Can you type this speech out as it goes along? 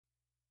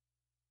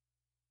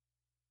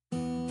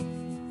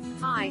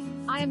Hi,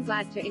 I am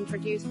glad to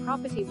introduce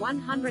property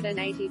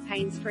 180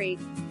 Paine Street,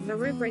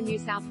 Maroubra, New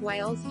South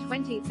Wales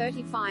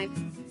 2035.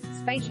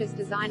 Spacious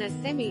designer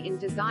semi in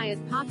desired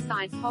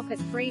Parkside Pocket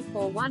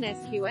 341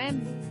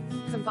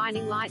 SQM.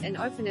 Combining light and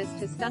openness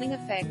to stunning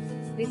effect,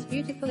 this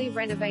beautifully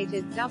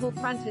renovated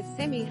double-fronted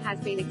semi has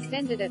been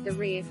extended at the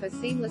rear for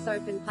seamless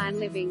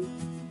open-plan living.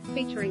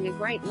 Featuring a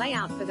great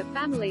layout for the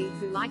family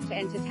who like to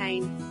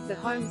entertain, the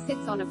home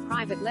sits on a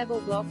private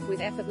level block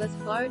with effortless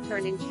flow to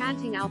an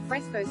enchanting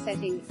alfresco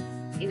setting.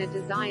 In a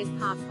desired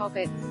park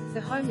pocket,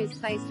 the home is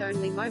placed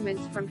only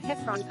moments from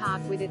Heffron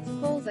Park with its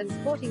pools and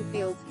sporting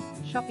fields,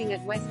 shopping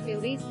at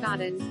Westfield East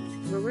Gardens,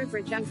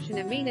 Maroubra Junction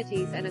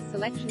amenities and a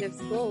selection of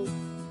schools.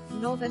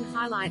 Northern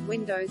highlight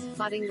windows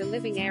flooding the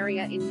living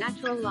area in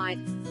natural light.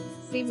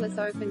 Seamless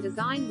open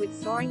design with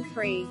soaring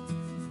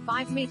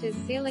 3.5 meters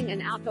ceiling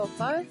and outdoor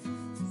faux.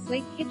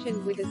 Sleek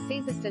kitchen with a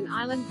Caesarstone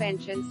island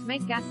bench and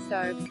smeg gas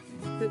stove.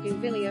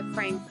 Bougainvillea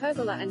framed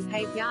pergola and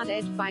paved yard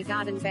edged by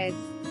garden beds.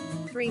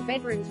 3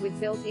 bedrooms with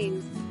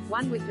built-ins,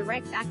 one with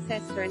direct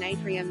access to an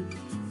atrium.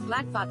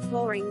 Black butt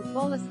flooring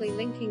flawlessly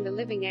linking the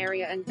living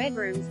area and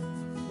bedrooms.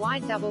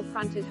 Wide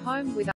double-fronted home with